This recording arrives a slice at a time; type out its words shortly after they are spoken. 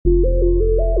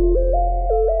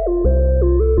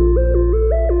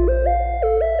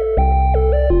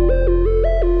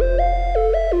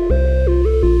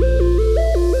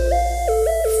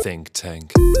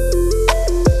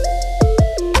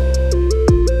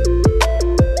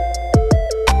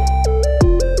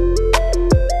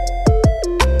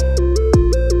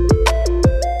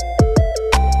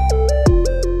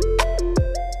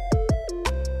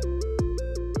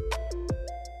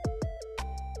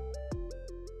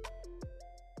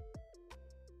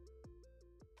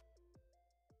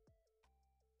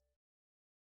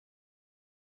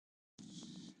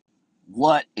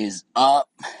What is up,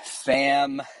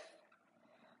 fam?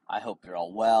 I hope you're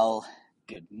all well.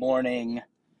 Good morning,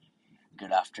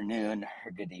 good afternoon,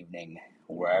 or good evening,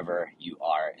 wherever you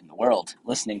are in the world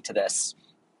listening to this.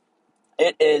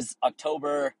 It is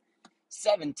October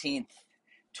 17th,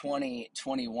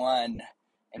 2021,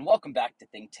 and welcome back to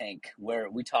Think Tank, where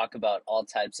we talk about all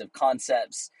types of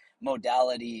concepts,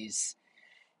 modalities,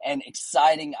 and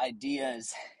exciting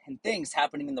ideas and things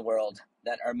happening in the world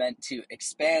that are meant to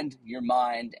expand your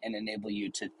mind and enable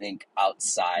you to think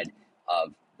outside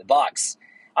of the box.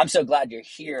 I'm so glad you're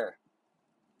here.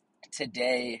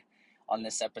 Today on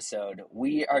this episode,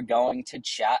 we are going to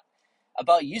chat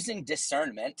about using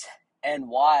discernment and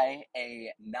why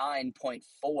a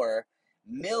 $9.4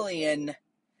 million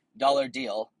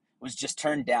deal was just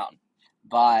turned down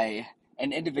by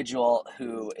an individual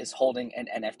who is holding an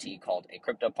NFT called a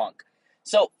CryptoPunk.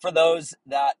 So for those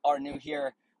that are new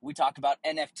here, we talk about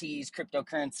NFTs,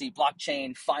 cryptocurrency,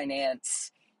 blockchain,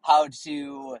 finance, how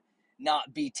to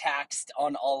not be taxed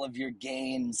on all of your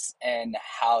gains, and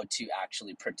how to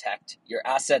actually protect your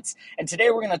assets. And today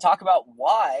we're going to talk about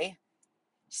why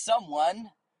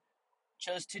someone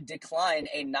chose to decline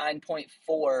a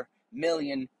 $9.4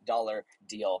 million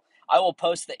deal. I will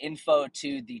post the info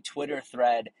to the Twitter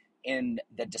thread in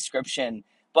the description.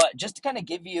 But just to kind of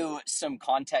give you some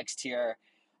context here,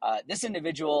 this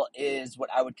individual is what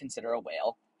I would consider a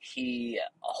whale. He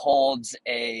holds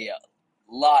a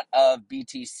lot of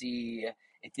BTC,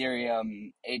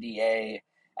 Ethereum, ADA,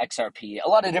 XRP, a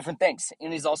lot of different things.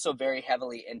 And he's also very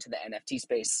heavily into the NFT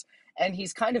space. And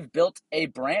he's kind of built a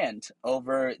brand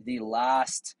over the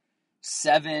last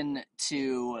 7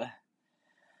 to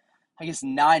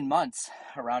 9 months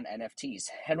around NFTs.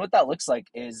 And what that looks like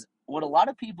is what a lot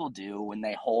of people do when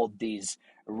they hold these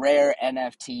rare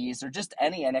NFTs or just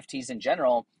any NFTs in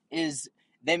general is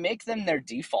they make them their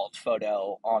default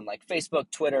photo on like Facebook,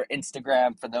 Twitter,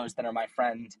 Instagram. For those that are my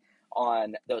friend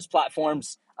on those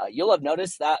platforms, you'll have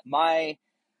noticed that my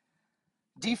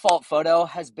default photo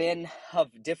has been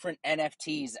of different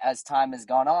NFTs as time has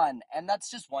gone on. And that's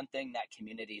just one thing that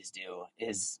communities do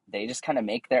is they just kind of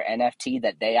make their NFT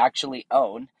that they actually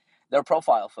own their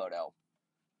profile photo.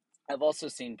 I've also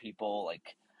seen people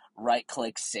like right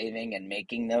click saving and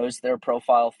making those their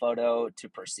profile photo to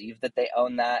perceive that they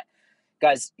own that.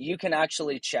 Guys, you can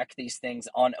actually check these things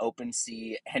on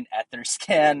OpenSea and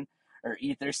Etherscan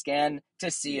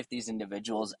to see if these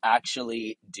individuals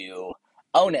actually do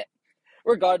own it.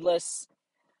 Regardless,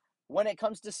 when it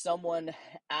comes to someone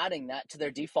adding that to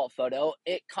their default photo,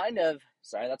 it kind of,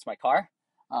 sorry, that's my car.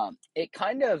 It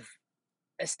kind of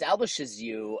establishes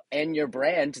you and your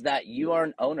brand that you are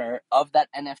an owner of that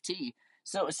NFT.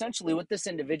 So essentially what this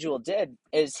individual did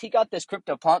is he got this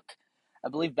CryptoPunk, I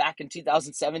believe back in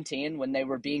 2017 when they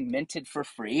were being minted for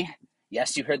free.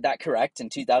 Yes, you heard that correct. In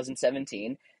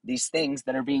 2017, these things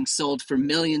that are being sold for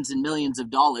millions and millions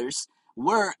of dollars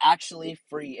were actually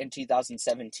free in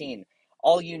 2017.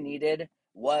 All you needed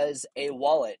was a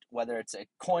wallet, whether it's a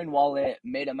coin wallet,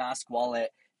 MetaMask wallet,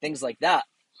 things like that.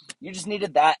 You just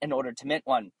needed that in order to mint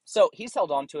one. So he's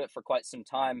held on to it for quite some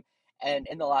time, and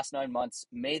in the last 9 months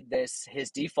made this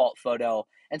his default photo.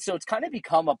 And so it's kind of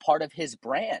become a part of his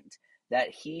brand that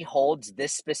he holds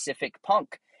this specific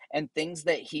punk, and things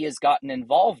that he has gotten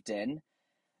involved in.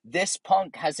 This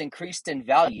punk has increased in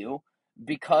value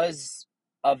because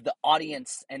of the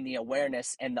audience and the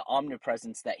awareness and the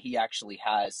omnipresence that he actually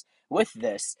has with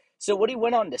this. So what he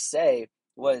went on to say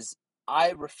was,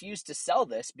 I refuse to sell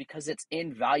this because it's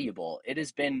invaluable. It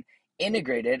has been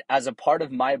integrated as a part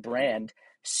of my brand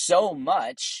so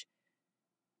much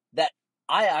that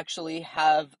I actually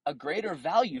have a greater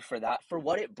value for that, for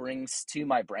what it brings to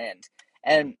my brand.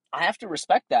 And I have to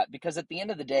respect that, because at the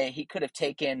end of the day, he could have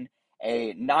taken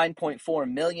a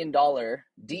 $9.4 million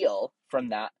deal from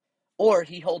that, or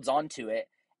he holds on to it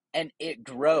and it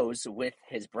grows with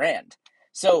his brand.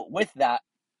 So with that,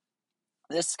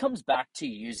 this comes back to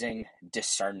using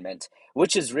discernment,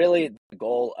 which is really the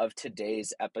goal of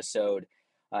today's episode.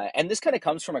 And this kind of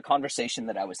comes from a conversation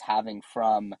that I was having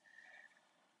from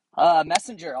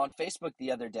Messenger on Facebook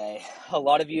the other day. A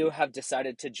lot of you have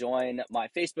decided to join my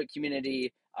Facebook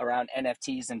community around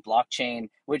NFTs and blockchain,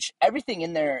 which everything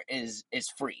in there is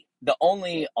free. The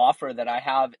only offer that I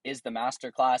have is the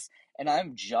masterclass, and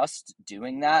I'm just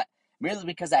doing that merely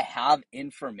because I have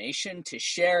information to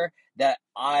share that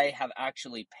I have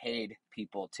actually paid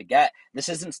people to get. This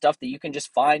isn't stuff that you can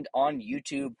just find on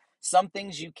YouTube. Some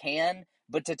things you can,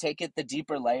 but to take it the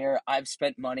deeper layer, I've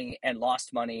spent money and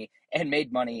lost money and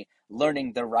made money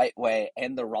learning the right way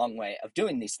and the wrong way of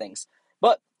doing these things.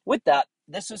 But with that,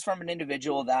 this was from an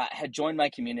individual that had joined my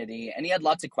community, and he had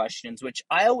lots of questions, which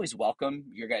I always welcome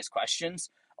your guys' questions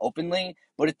openly.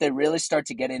 But if they really start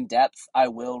to get in depth, I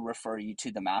will refer you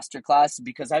to the masterclass,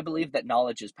 because I believe that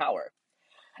knowledge is power.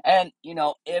 And,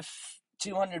 if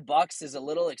 $200 is a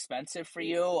little expensive for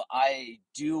you, I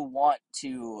do want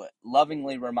to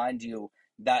lovingly remind you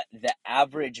that the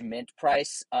average mint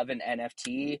price of an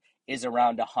NFT is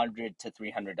around $100 to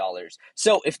 $300.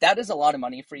 So if that is a lot of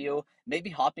money for you, maybe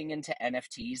hopping into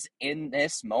NFTs in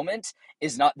this moment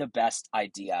is not the best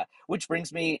idea, which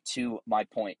brings me to my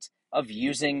point of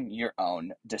using your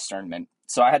own discernment.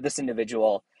 So I had this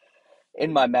individual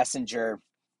in my messenger,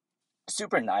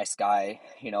 super nice guy.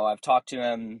 I've talked to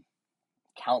him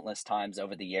countless times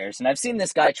over the years, and I've seen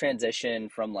this guy transition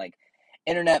from like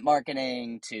internet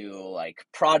marketing to like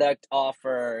product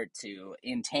offer to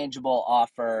intangible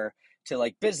offer to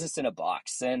like business in a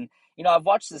box. And I've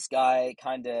watched this guy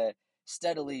kind of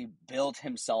steadily build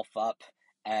himself up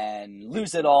and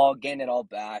lose it all, gain it all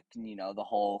back, and the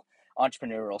whole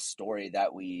entrepreneurial story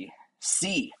that we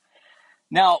see.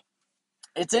 Now,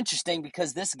 it's interesting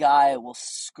because this guy will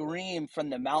scream from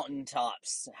the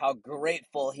mountaintops how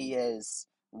grateful he is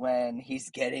when he's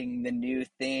getting the new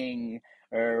thing,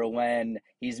 or when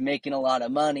he's making a lot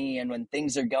of money, and when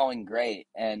things are going great.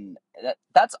 And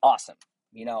that's awesome.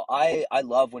 I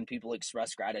love when people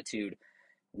express gratitude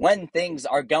when things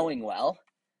are going well,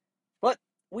 but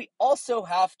we also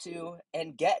have to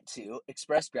and get to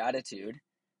express gratitude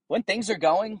when things are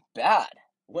going bad,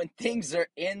 when things are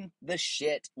in the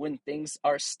shit, when things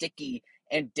are sticky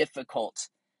and difficult.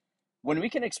 When we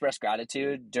can express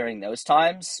gratitude during those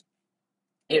times,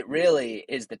 it really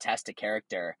is the test of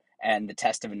character and the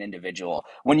test of an individual.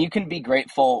 When you can be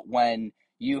grateful when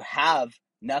you have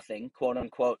nothing, quote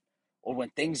unquote, or when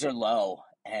things are low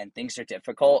and things are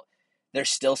difficult, there's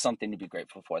still something to be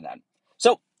grateful for then.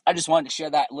 So I just wanted to share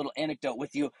that little anecdote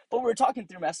with you. But we were talking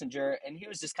through Messenger, and he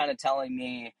was just kind of telling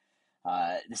me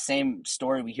the same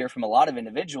story we hear from a lot of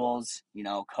individuals.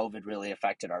 COVID really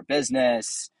affected our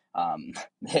business.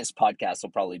 This podcast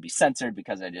will probably be censored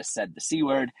because I just said the C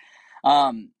word.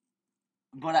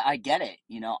 But I get it.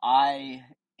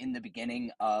 In the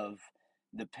beginning of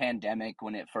the pandemic,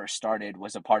 when it first started,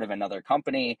 was a part of another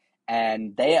company,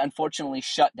 and they unfortunately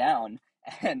shut down.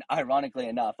 And ironically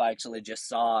enough, I actually just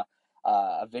saw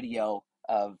a video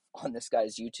on this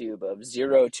guy's YouTube of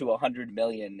 0 to 100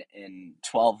 million in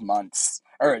 12 months,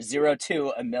 or 0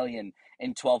 to a million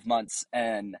in 12 months.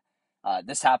 And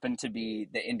this happened to be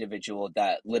the individual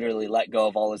that literally let go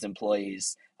of all his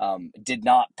employees, did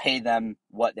not pay them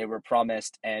what they were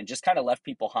promised, and just kind of left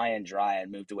people high and dry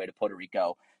and moved away to Puerto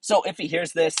Rico. So if he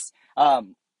hears this,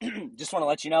 just want to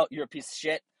let you know, you're a piece of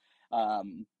shit.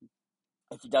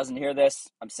 If he doesn't hear this,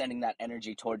 I'm sending that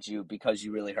energy towards you because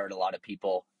you really hurt a lot of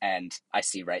people, and I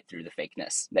see right through the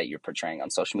fakeness that you're portraying on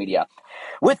social media.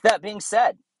 With that being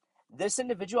said, this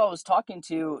individual I was talking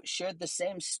to shared the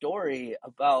same story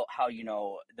about how,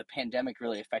 the pandemic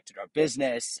really affected our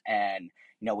business, and,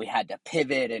 we had to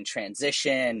pivot and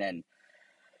transition, and,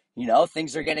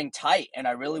 things are getting tight, and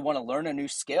I really want to learn a new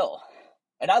skill.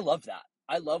 And I love that.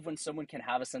 I love when someone can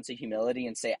have a sense of humility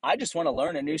and say, I just want to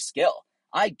learn a new skill.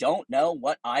 I don't know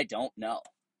what I don't know.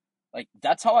 Like,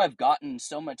 that's how I've gotten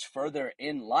so much further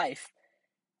in life.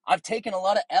 I've taken a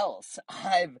lot of L's.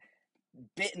 I've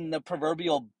bitten the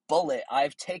proverbial bullet.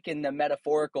 I've taken the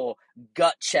metaphorical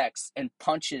gut checks and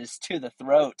punches to the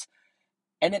throat,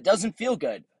 and it doesn't feel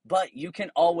good, but you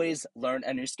can always learn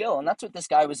a new skill. And that's what this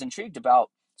guy was intrigued about.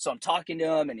 So I'm talking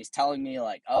to him, and he's telling me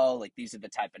like, oh, like these are the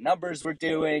type of numbers we're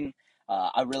doing.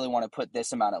 I really want to put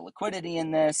this amount of liquidity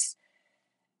in this.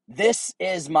 This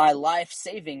is my life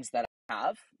savings that I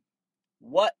have.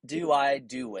 What do I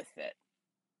do with it?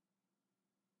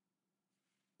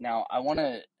 Now, I want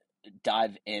to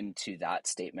dive into that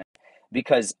statement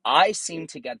because I seem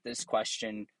to get this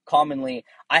question commonly.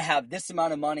 I have this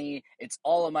amount of money, it's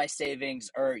all of my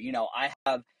savings, or, I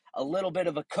have a little bit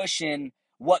of a cushion.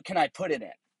 What can I put it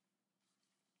in?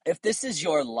 If this is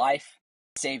your life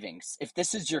savings, if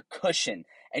this is your cushion,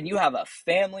 and you have a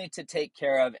family to take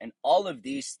care of and all of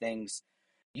these things,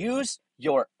 use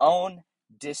your own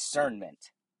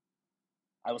discernment.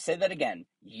 I will say that again.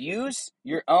 Use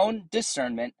your own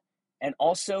discernment and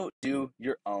also do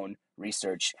your own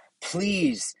research.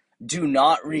 Please do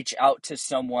not reach out to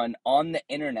someone on the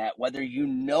internet, whether you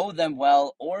know them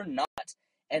well or not,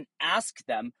 and ask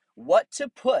them what to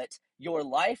put your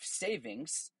life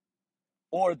savings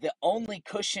or the only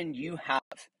cushion you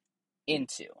have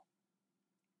into.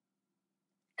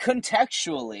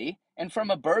 Contextually and from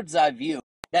a bird's eye view,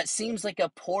 That seems like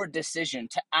a poor decision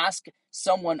to ask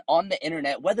someone on the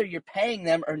internet, whether you're paying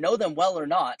them or know them well or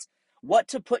not, what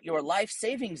to put your life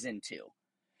savings into.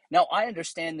 Now, I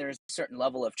understand there's a certain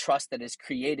level of trust that is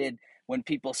created when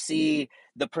people see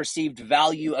the perceived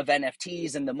value of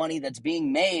NFTs and the money that's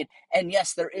being made. And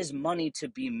yes, there is money to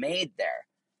be made there.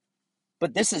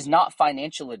 But this is not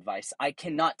financial advice. I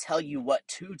cannot tell you what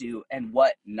to do and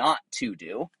what not to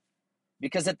do.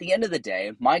 Because at the end of the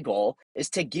day, my goal is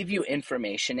to give you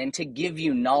information and to give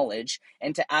you knowledge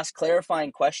and to ask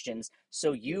clarifying questions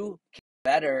so you can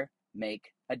better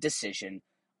make a decision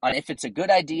on if it's a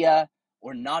good idea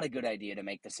or not a good idea to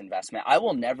make this investment. I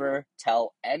will never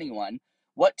tell anyone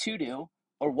what to do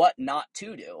or what not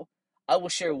to do. I will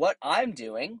share what I'm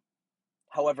doing.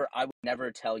 However, I would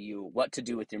never tell you what to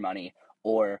do with your money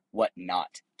or what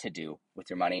not to do with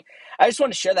your money. I just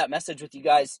want to share that message with you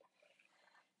guys.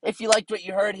 If you liked what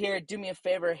you heard here, do me a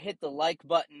favor, hit the like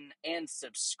button and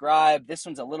subscribe. This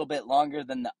one's a little bit longer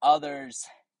than the others.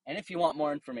 And if you want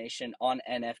more information on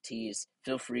NFTs,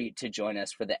 feel free to join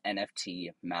us for the NFT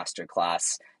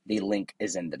Masterclass. The link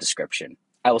is in the description.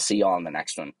 I will see you all in the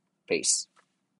next one. Peace.